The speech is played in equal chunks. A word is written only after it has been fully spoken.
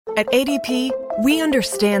At ADP, we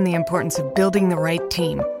understand the importance of building the right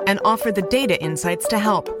team and offer the data insights to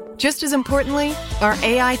help. Just as importantly, our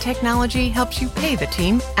AI technology helps you pay the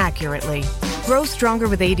team accurately. Grow stronger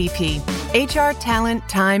with ADP. HR, talent,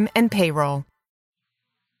 time, and payroll.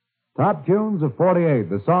 Top tunes of 48,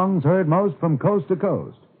 the songs heard most from coast to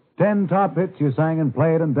coast. 10 top hits you sang and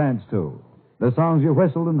played and danced to. The songs you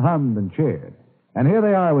whistled and hummed and cheered. And here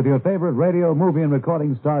they are with your favorite radio, movie, and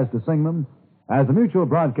recording stars to sing them as the Mutual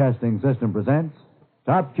Broadcasting System presents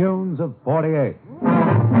Top Tunes of 48.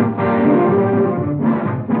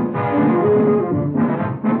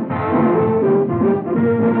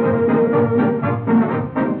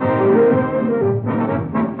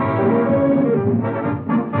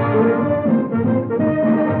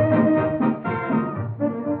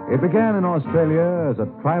 It began in Australia as a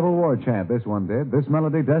tribal war chant, this one did. This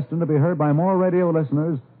melody destined to be heard by more radio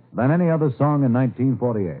listeners than any other song in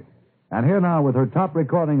 1948. And here now with her top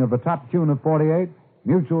recording of the top tune of 48,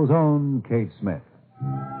 Mutual's own Kate Smith.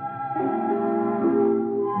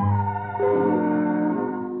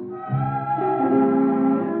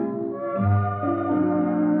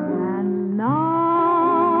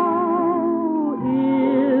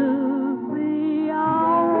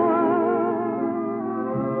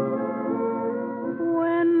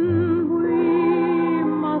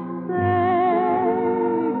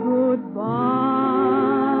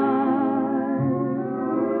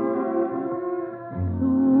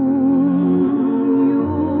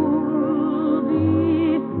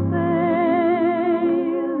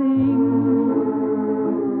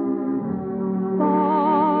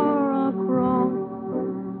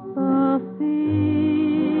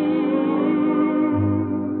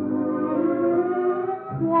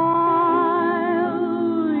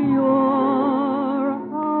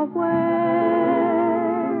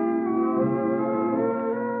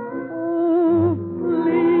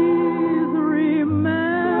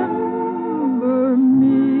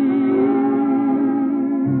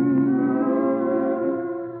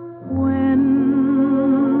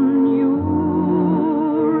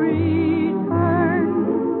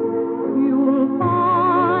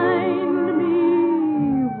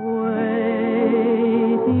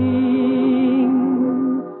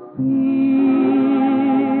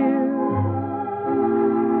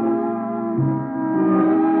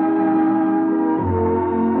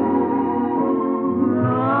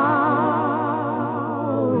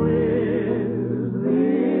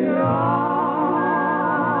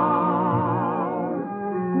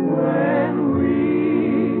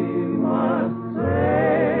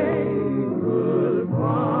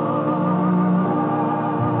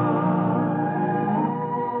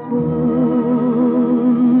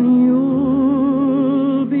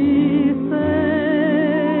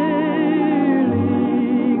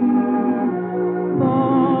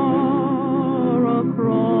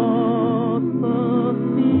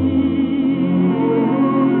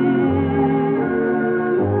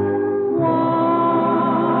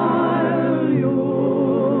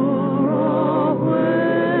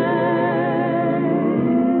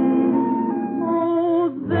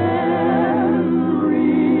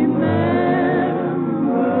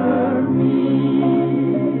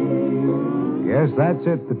 That's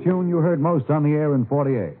it, the tune you heard most on the air in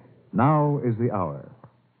 48. Now is the hour.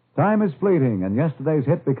 Time is fleeting, and yesterday's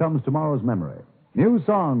hit becomes tomorrow's memory. New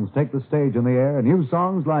songs take the stage in the air, new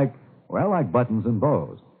songs like Buttons and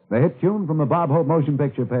Bows, the hit tune from the Bob Hope motion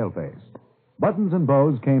picture Paleface. Buttons and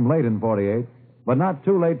Bows came late in 48, but not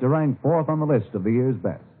too late to rank fourth on the list of the year's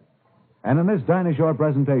best. And in this Dinah Shore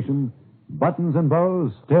presentation, Buttons and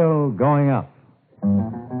Bows still going up.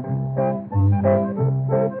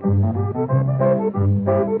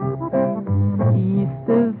 East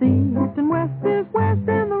is east and west is west,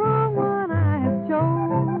 and the wrong one I have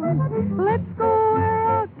chose. Let's go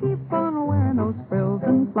where I'll keep on wearing those frills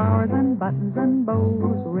and flowers and buttons and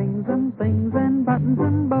bows, rings and things and buttons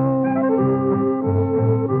and bows.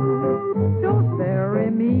 Don't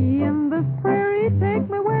bury me in this prairie, take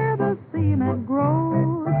me where the cement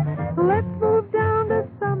grows. Let's move down to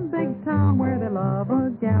some big town where they love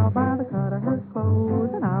a gal by the cut of her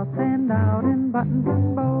clothes, and I'll stand out in buttons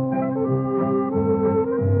and bows.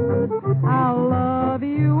 I'll love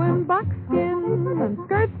you in buckskin and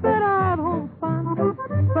skirts that I'd hold fun,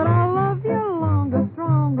 but I'll love you longer,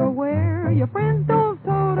 stronger, where your friends don't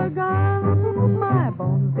talk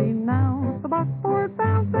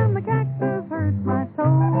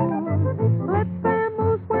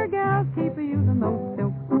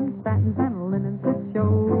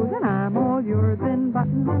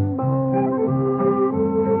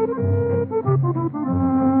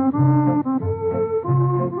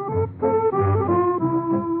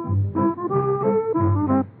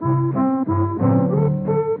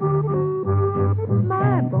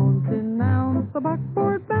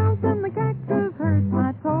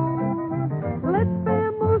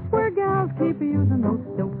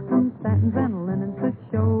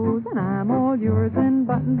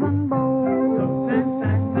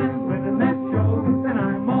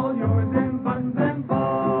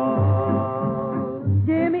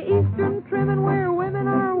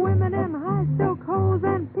rose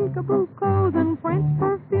and peekaboo clothes and French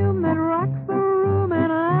perfume that rocks the room,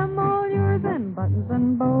 and I'm all yours and buttons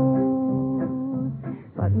and bows,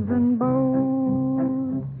 buttons and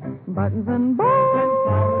bows, buttons and bows.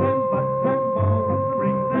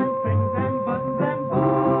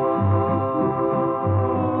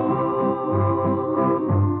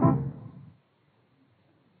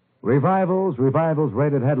 Revivals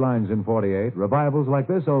rated headlines in 48. Revivals like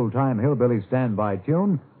this old-time hillbilly standby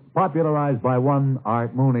tune, popularized by one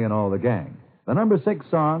Art Mooney and all the gang. The number 6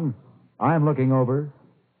 song, I'm Looking Over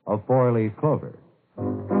a Four-Leaf Clover.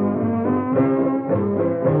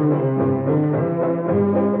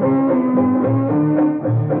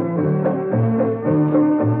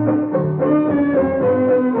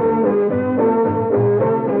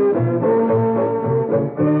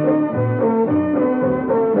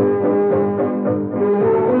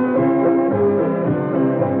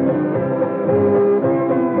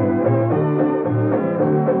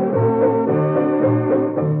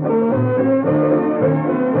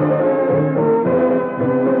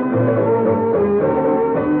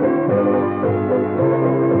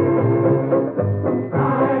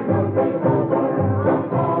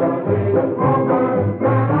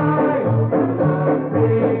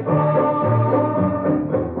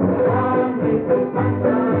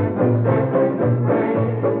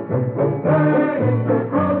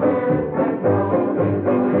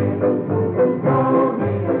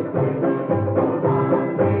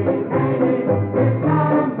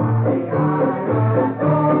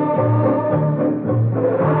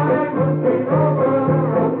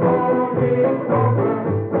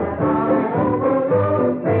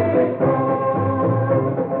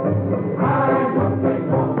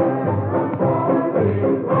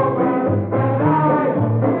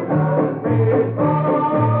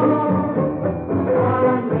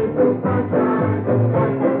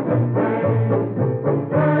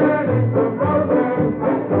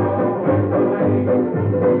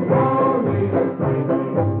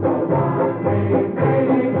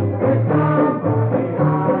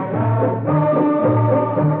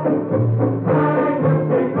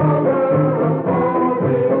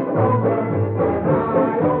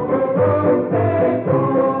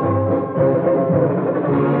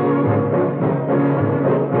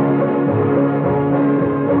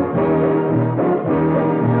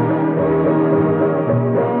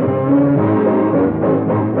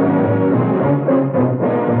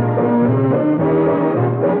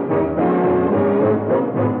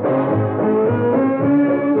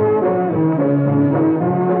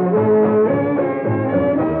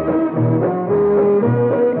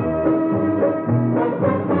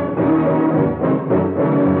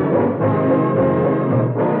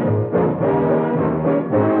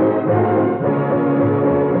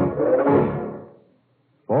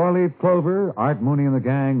 Four-Leaf Clover, Art Mooney and the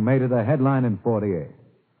gang made it a headline in 48.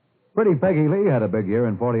 Pretty Peggy Lee had a big year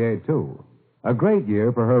in 48, too. A great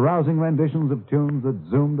year for her rousing renditions of tunes that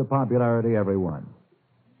zoomed to popularity every one.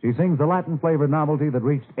 She sings the Latin-flavored novelty that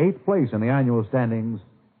reached 8th place in the annual standings,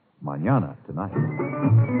 Mañana, Tonight.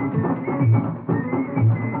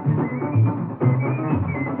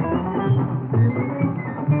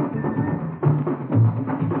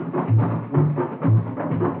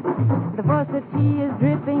 The faucet, she is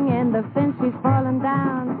dripping and the fence is falling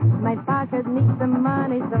down. My pocket needs some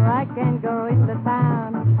money so I can go into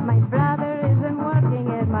town. My brother isn't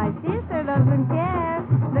working and my sister doesn't care.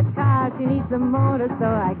 The car, she needs a motor so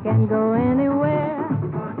I can go anywhere.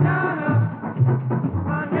 Mañana,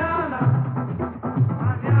 mañana,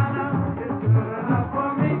 mañana is good enough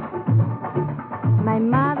for me. My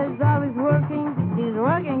mother's always working, she's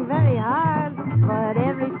working very hard. But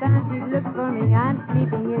every time she looks for me, I'm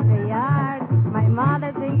sleeping in the yard. My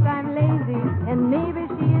mother thinks I'm lazy, and maybe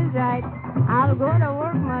she is right. I'll go to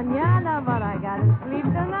work mañana, but I gotta sleep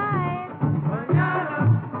tonight. Mañana,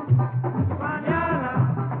 mañana,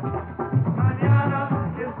 mañana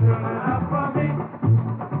is good enough for me.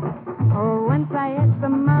 Oh, once I had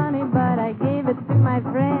some money, but I gave it to my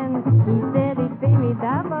friend. He said he'd pay me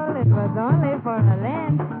double, it was only for a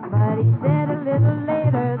land. But he said a little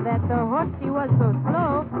later that the horse, he was so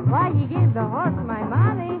slow. Why he gave the horse my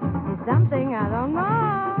money is something I don't know.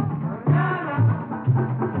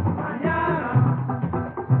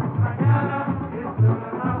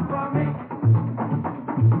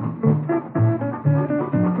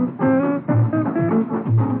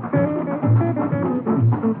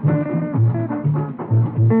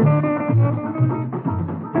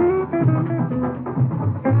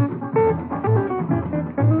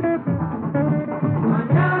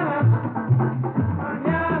 Mañana,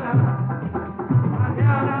 mañana,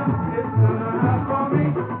 mañana is good enough for me.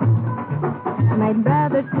 My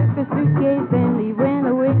brother took a suitcase and he went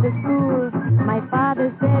away to school. My father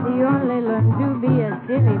said he only learned to be a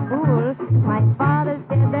silly fool. My father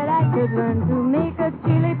said that I could learn to make a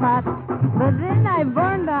chili pot. But then I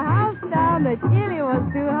burned the house down. The chili was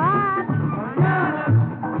too hot.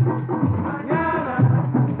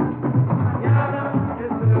 Mañana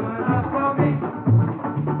is soon enough for me.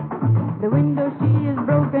 The window she is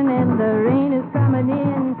broken and the rain is coming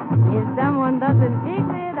in. If someone doesn't fix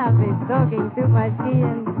it, I'll be soaking to my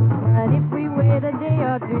skin. But if we wait a day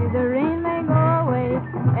or two, the rain may go away.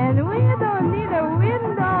 And we don't need a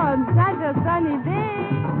window on such a sunny day.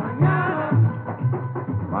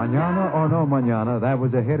 Mañana or no mañana, that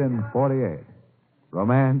was a hit in 48.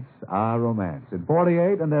 Romance, romance. In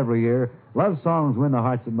 48 and every year, love songs win the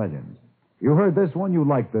hearts of millions. You heard this one, you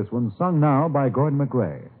liked this one, sung now by Gordon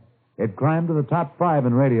McRae. It climbed to the top 5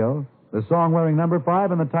 in radio, the song wearing number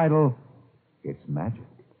 5 and the title, It's Magic.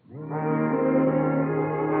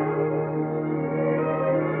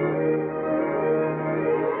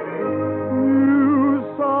 You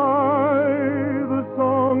sigh, the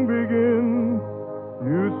song begins.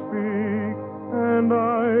 You speak, and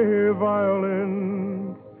I hear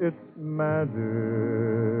violin. It's magic.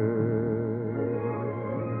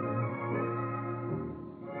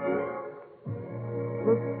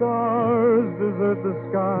 The stars desert the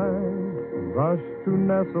sky, rush to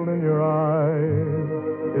nestle in your eyes.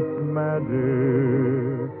 It's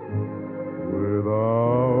magic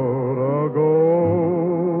without a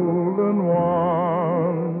golden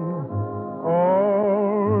wand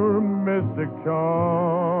or mystic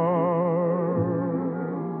charm.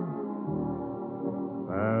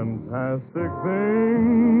 Fantastic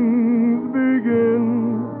things begin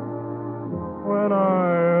when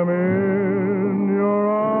I am in your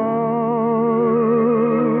arms.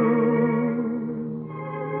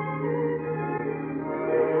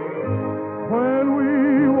 When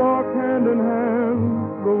we walk hand in hand,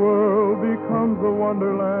 the world becomes a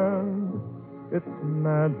wonderland. It's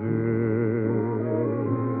magic.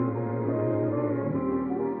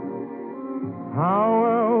 How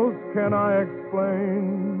else can I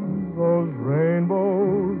explain those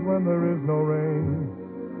rainbows when there is no rain?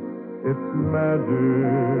 It's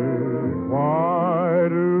magic. Why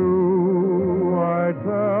do I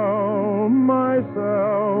tell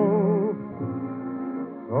myself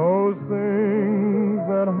those things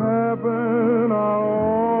that happen are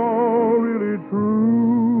all really true?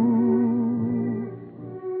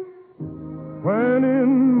 When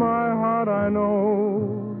in my heart I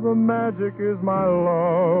know the magic is my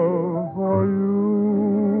love for you.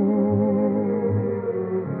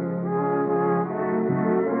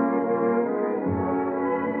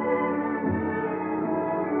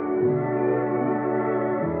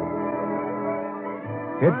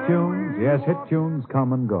 Hit tunes, yes, hit tunes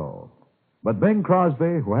come and go. But Bing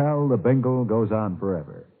Crosby, well, the bingle goes on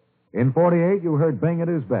forever. In 48, you heard Bing at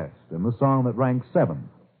his best in the song that ranked 7th,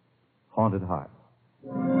 Haunted Heart.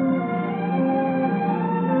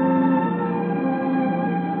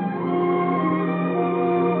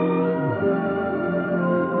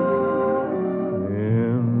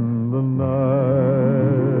 In the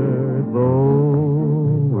night,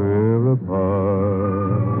 though we're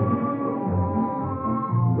apart,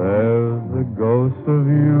 there's the ghost of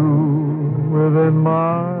you within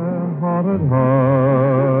my haunted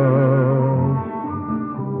heart.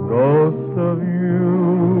 Ghost of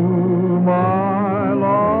you, my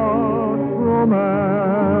lost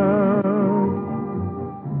romance.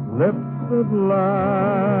 Lips that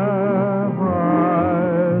laugh,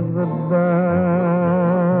 eyes that dance.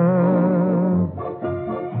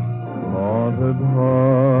 Haunted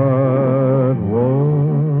heart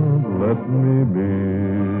won't let me be.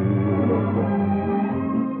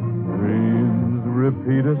 Dreams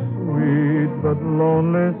repeat a sweet but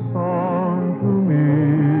lonely song to me.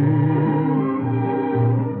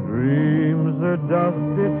 Dreams are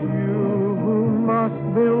just it's you who must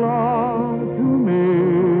belong to me.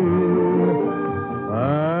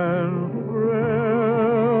 And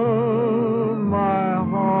thrill my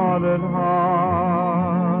haunted heart.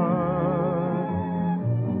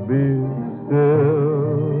 Be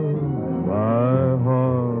still, my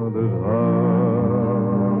haunted heart.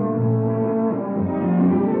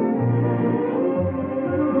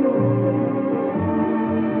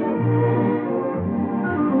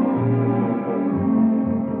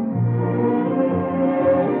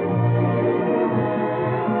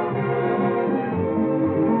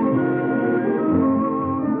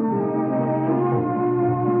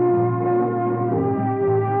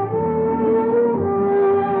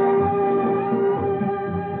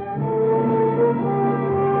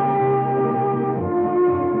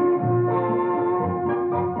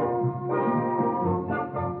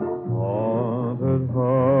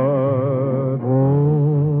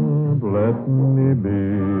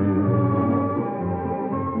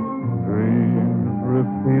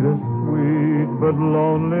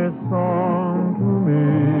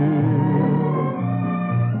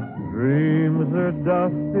 are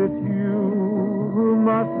dust, it's you who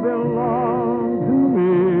must belong to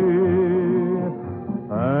me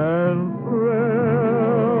and thrill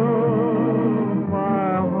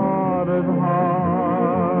my heart at heart.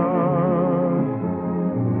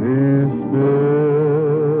 Be still,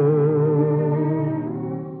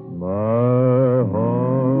 my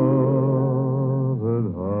heart at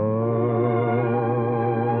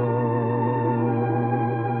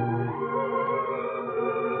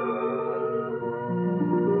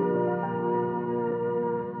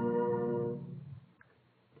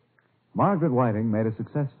Margaret Whiting made a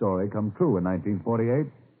success story come true in 1948,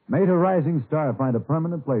 made her rising star find a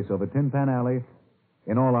permanent place over Tin Pan Alley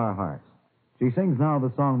in all our hearts. She sings now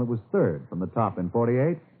the song that was third from the top in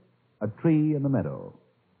 48, A Tree in the Meadow.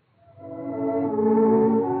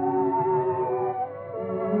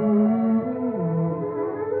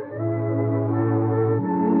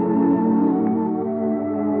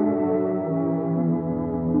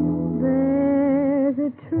 There's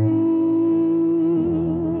a tree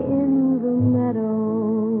in the meadow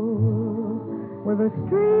with a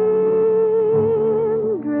stream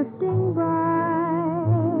drifting by,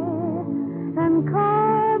 and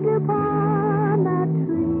carved upon that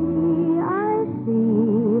tree I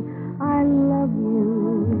see, I love you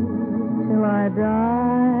till I die.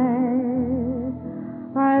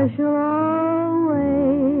 I shall always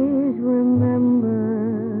remember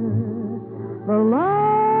the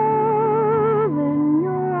love in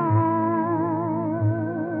your eyes.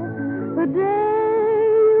 The day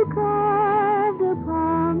you carved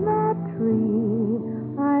upon that tree,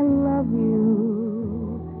 I love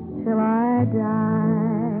you till I die.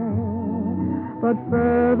 But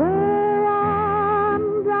further on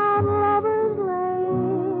down Lover's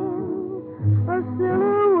Lane, a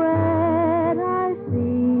silhouette I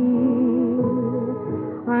see.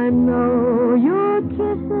 I know you're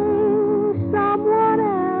kissing someone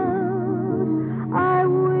else. I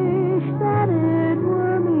wish that it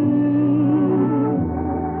were me.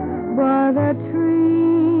 By that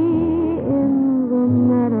tree in the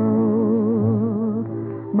meadow,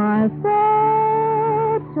 my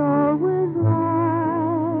thoughts always lie.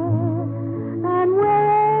 And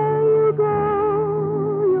wherever you go,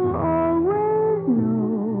 you'll always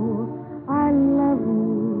know I love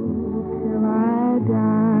you till I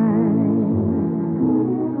die.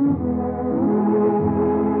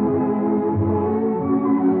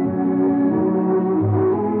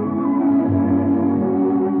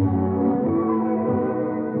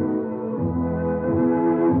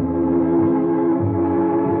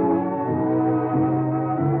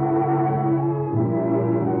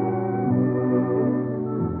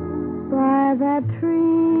 By that tree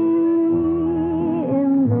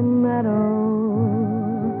in the meadow,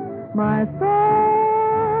 my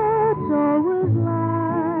thoughts always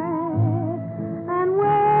lie. And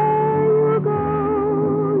where you go,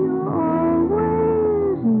 you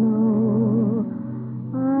always know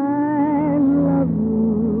I love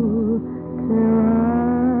you till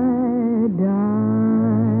I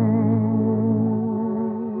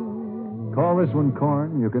die. Call this one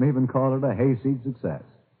corn. You can even call it a hayseed success.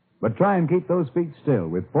 But try and keep those feet still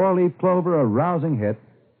with Four-Leaf Clover, a rousing hit.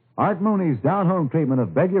 Art Mooney's down-home treatment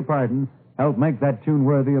of Beg Your Pardon helped make that tune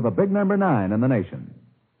worthy of a big number 9 in the nation.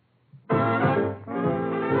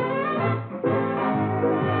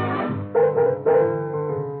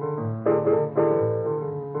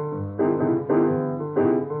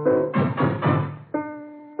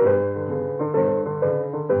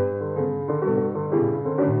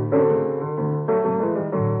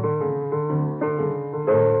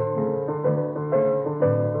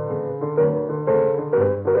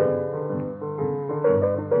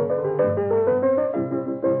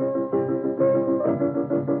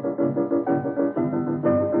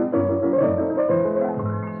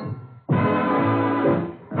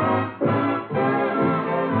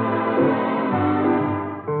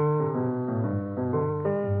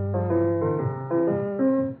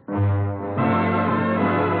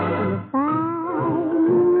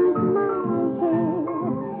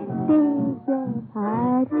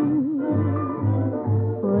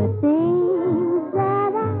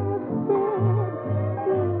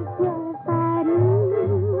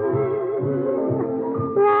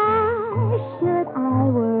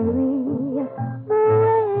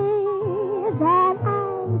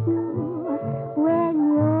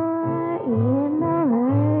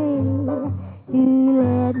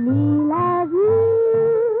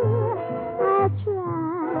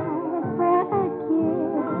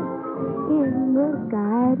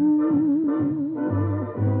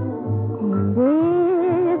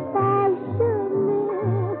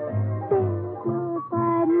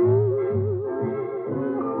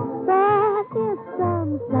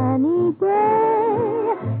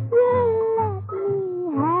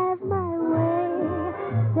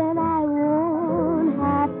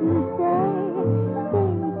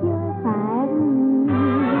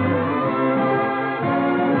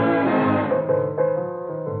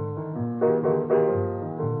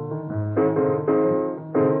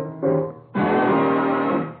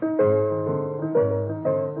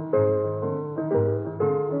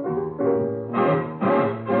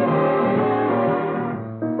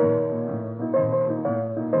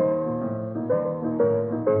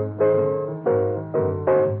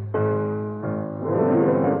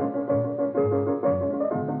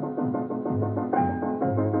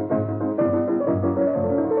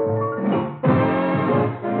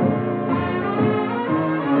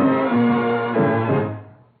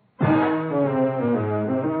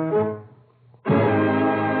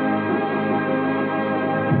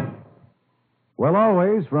 Well,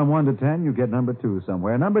 always from 1 to 10, you get number 2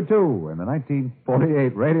 somewhere. Number 2 in the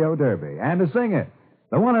 1948 Radio Derby. And to sing it,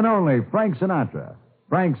 the one and only Frank Sinatra.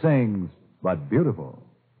 Frank sings, But Beautiful.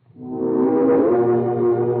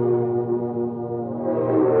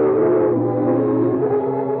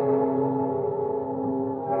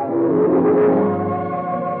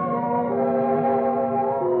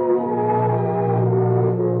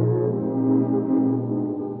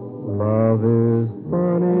 Love is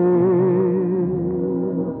funny,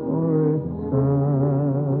 or it's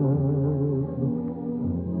sad,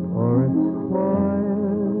 or it's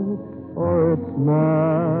quiet, or it's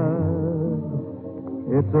mad.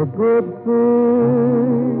 It's a good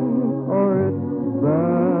thing, or it's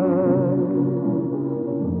bad,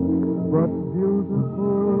 but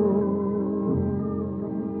beautiful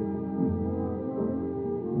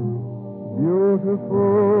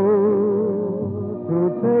to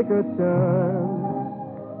take a chance,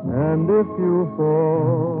 and if you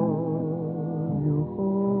fall, you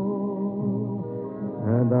fall.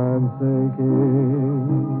 And I'm thinking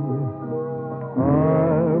I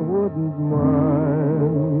wouldn't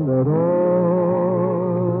mind at all.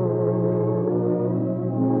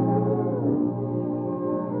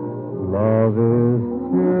 Love is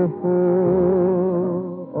cheerful,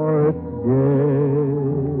 or it's gay.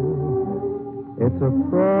 It's a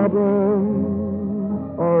problem,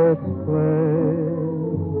 or it's play.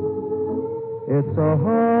 It's a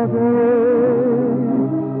heartache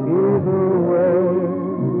either way,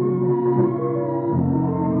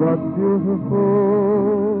 but beautiful.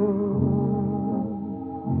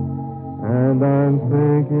 And I'm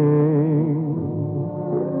thinking,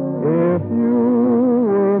 if you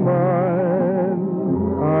were mine,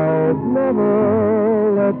 I'd never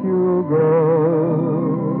let you go.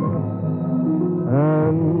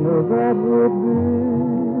 And that would be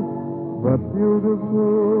but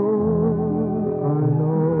beautiful, I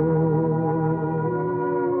know.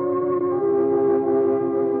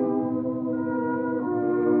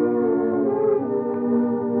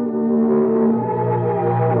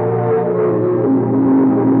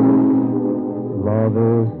 Love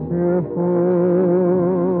is cheerful,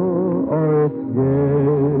 or it's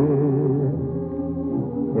gay.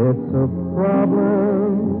 It's a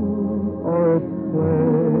problem, or it's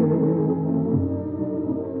play.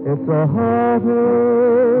 It's a heartache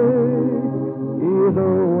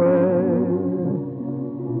either way,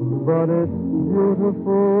 but it's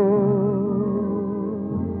beautiful.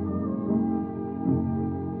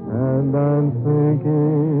 And I'm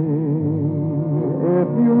thinking, if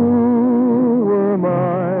you were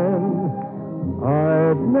mine,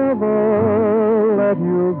 I'd never let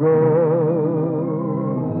you go.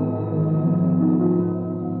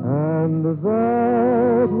 And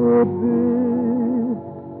that would be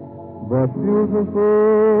but beautiful,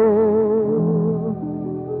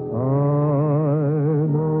 I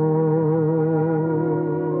know.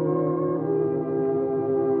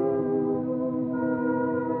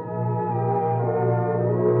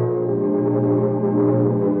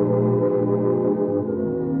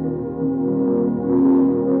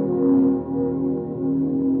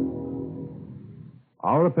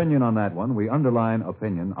 Our opinion on that one, we underline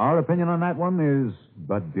opinion. Our opinion on that one is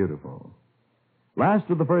but beautiful. Last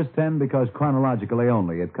of the first 10 because chronologically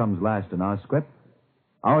only it comes last in our script.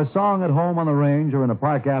 Our song at home on the range or in a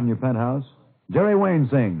Park Avenue penthouse, Jerry Wayne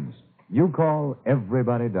sings, You Call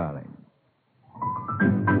Everybody Darling.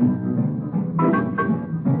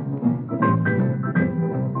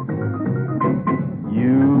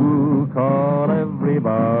 You call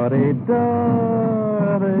everybody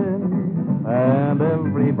darling, and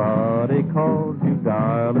everybody calls you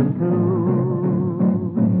darling too.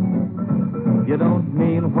 You don't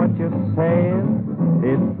mean what you're saying,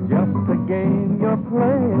 it's just a game you're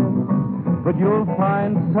playing. But you'll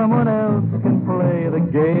find someone else can play the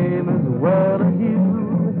game as well as you.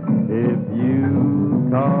 If you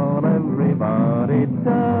call everybody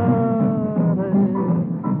darling,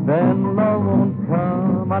 then love won't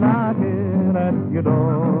come a knocking at your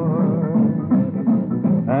door.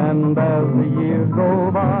 And as the years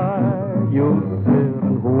go by, you'll sit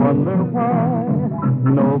and wonder why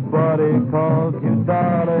nobody calls you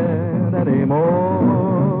darling anymore.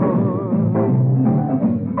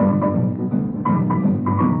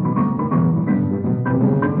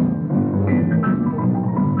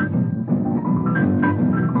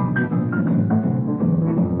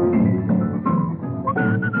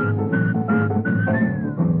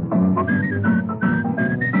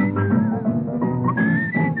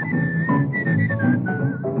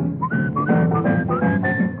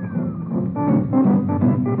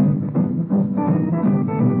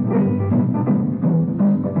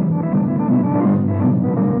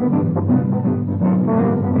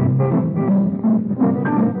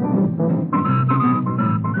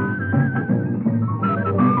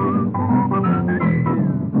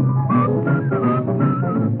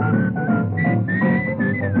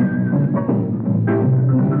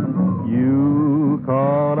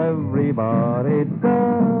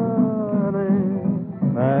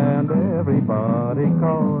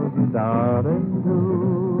 starting to.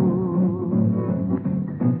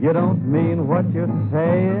 You don't mean what you're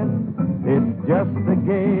saying, it's just a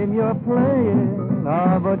game you're playing.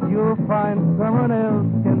 Ah, but you'll find someone else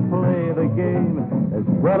can play the game as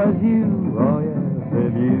well as you. Oh, yes,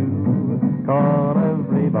 if you call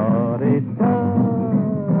everybody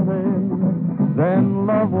darling, then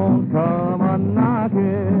love won't come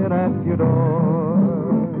a-knocking at your door.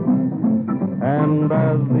 And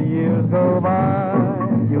as the years go by,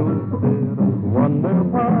 you'll sit and wonder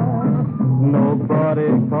why nobody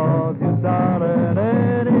calls you darling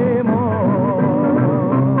anymore.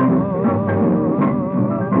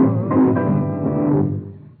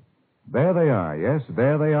 There they are, yes,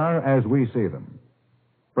 there they are as we see them.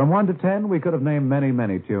 From 1 to 10, we could have named many,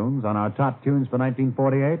 many tunes. On our top tunes for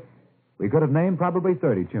 1948, we could have named probably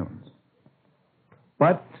 30 tunes.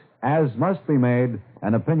 But, as must be made,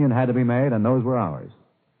 an opinion had to be made, and those were ours.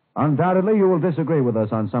 Undoubtedly, you will disagree with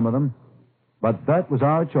us on some of them, but that was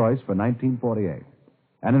our choice for 1948.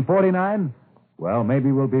 And in 49, well,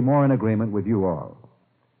 maybe we'll be more in agreement with you all.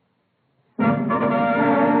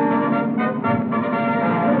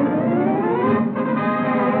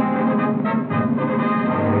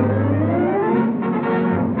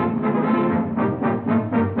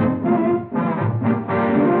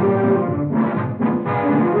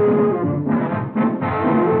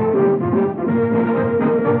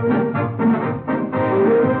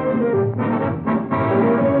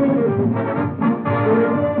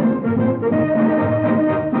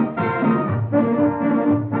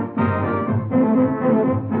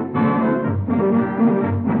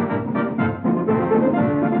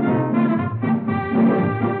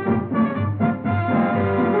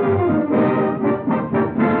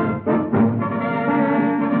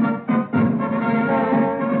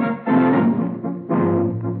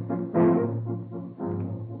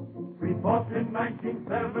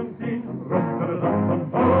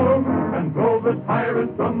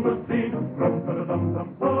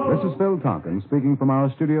 This is Phil Tonkin speaking from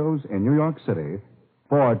our studios in New York City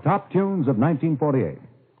for Top Tunes of 1948.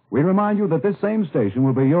 We remind you that this same station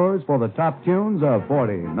will be yours for the Top Tunes of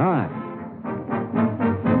 49.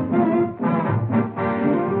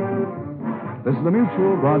 This is the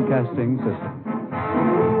Mutual Broadcasting System.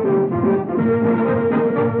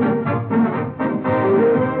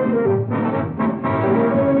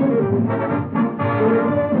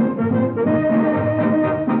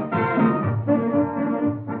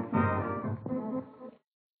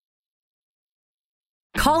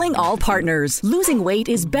 Calling all partners. Losing weight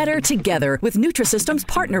is better together with Nutrisystem's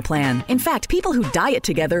Partner Plan. In fact, people who diet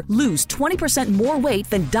together lose 20% more weight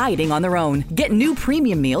than dieting on their own. Get new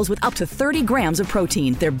premium meals with up to 30 grams of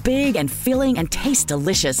protein. They're big and filling and taste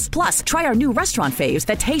delicious. Plus, try our new restaurant faves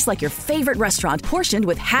that taste like your favorite restaurant, portioned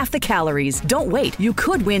with half the calories. Don't wait. You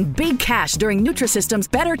could win big cash during Nutrisystem's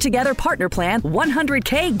Better Together Partner Plan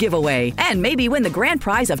 100K giveaway. And maybe win the grand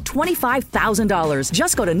prize of $25,000.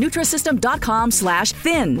 Just go to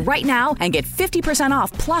Nutrisystem.com/thin right now and get 50%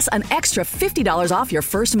 off plus an extra $50 off your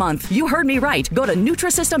first month. You heard me right. Go to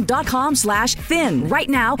Nutrisystem.com/thin right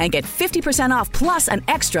now and get 50% off plus an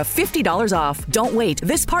extra $50 off. Don't wait.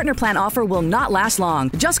 This partner plan offer will not last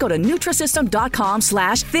long. Just go to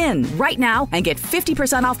Nutrisystem.com/thin right now and get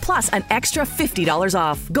 50% off plus an extra $50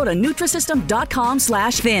 off. Go to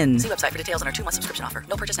Nutrisystem.com/thin. See website for details on our 2-month subscription offer.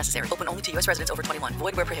 No purchase necessary. Open only to U.S. residents over 21.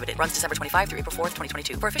 Void where prohibited. Runs December 25 through April 4th,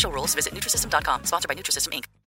 2022. For official rules, visit Nutrisystem.com. Sponsored by Nutrisystem, Inc.